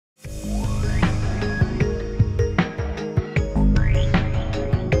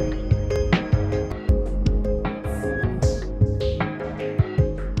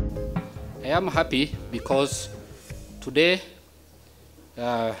am happy because today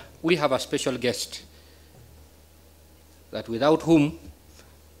we have a special guest that without whom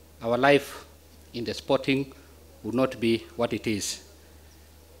our life in the sporting would not be what it is.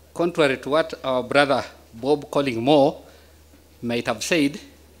 Contrary to what our brother Bob Collingmore might have said,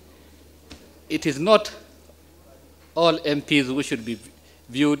 it is not all MPs who should be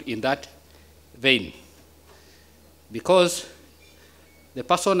viewed in that vein, because the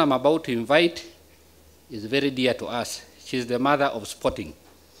person I'm about to invite is very dear to us. She's the mother of sporting,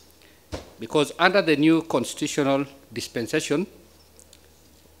 because under the new constitutional dispensation,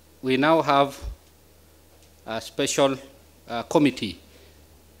 we now have a special committee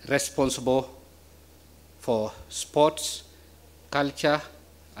responsible for sports, culture,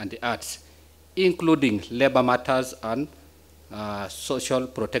 and the arts, including labor matters and social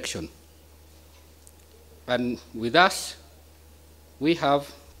protection. And with us, we have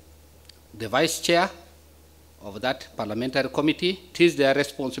the vice chair of that parliamentary committee. It is their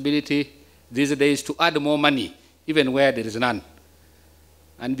responsibility these days to add more money, even where there is none.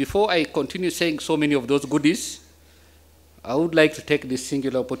 And before I continue saying so many of those goodies, I would like to take this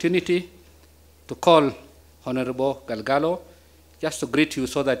singular opportunity to call Honorable Galgalo, just to greet you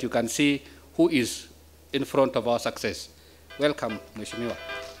so that you can see who is in front of our success. Welcome, Mheshimiwa.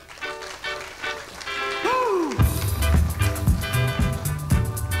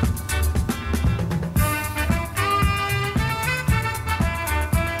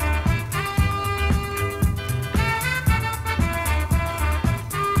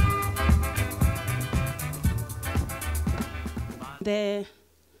 The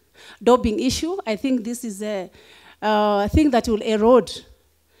doping issue, I think this is a thing that will erode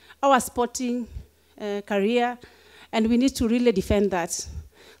our sporting career, and we need to really defend that.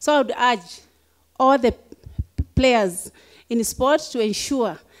 So I would urge all the players in sport to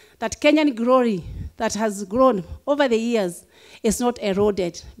ensure that Kenyan glory that has grown over the years is not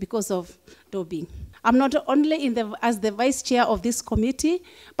eroded because of doping. I'm not only as the vice chair of this committee,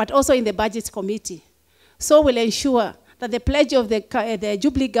 but also in the budget committee. So we'll ensure that the pledge of the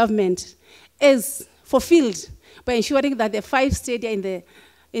Jubilee government is fulfilled by ensuring that the 5 stadia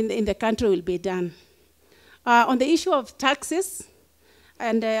in the country will be done. On the issue of taxes,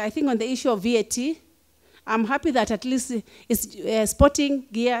 and I think on the issue of VAT, I'm happy that at least sporting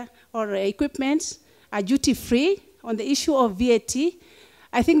gear or equipment are duty-free. On the issue of VAT,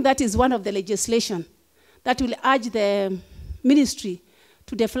 I think that is one of the legislation that will urge the ministry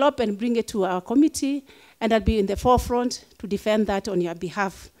to develop and bring it to our committee, and I'll be in the forefront to defend that on your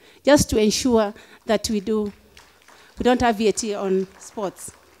behalf, just to ensure that we don't have VAT on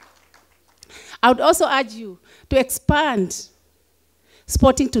sports. I would also urge you to expand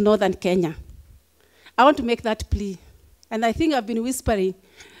sporting to Northern Kenya. I want to make that plea, and I think I've been whispering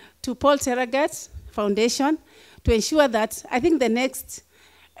to Paul Terragat Foundation to ensure that I think the next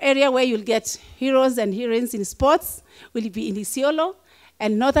area where you'll get heroes and heroines in sports will be in Isiolo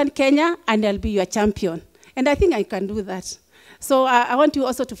and Northern Kenya, and I'll be your champion. And I think I can do that. So I want you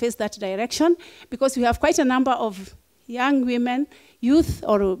also to face that direction, because we have quite a number of young women, youth,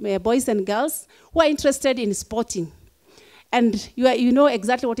 or boys and girls who are interested in sporting. And you know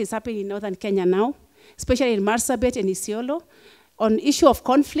exactly what is happening in Northern Kenya now, especially in Marsabit and Isiolo, on issue of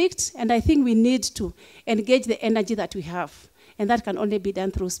conflict, and I think we need to engage the energy that we have, and that can only be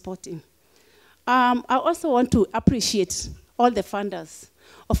done through sporting. I also want to appreciate all the funders.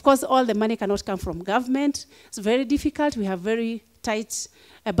 Of course, all the money cannot come from government. It's very difficult. We have very tight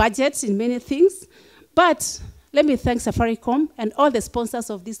budgets in many things. But let me thank Safaricom and all the sponsors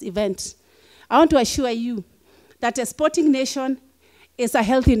of this event. I want to assure you that a sporting nation is a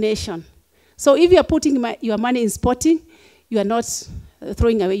healthy nation. So if you are putting your money in sporting, you are not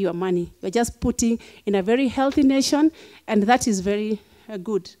throwing away your money. You're just putting in a very healthy nation, and that is very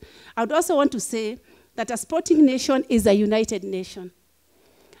good. I would also want to say that a sporting nation is a united nation.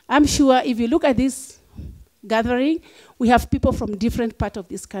 I'm sure if you look at this gathering, we have people from different parts of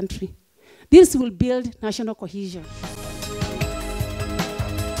this country. This will build national cohesion.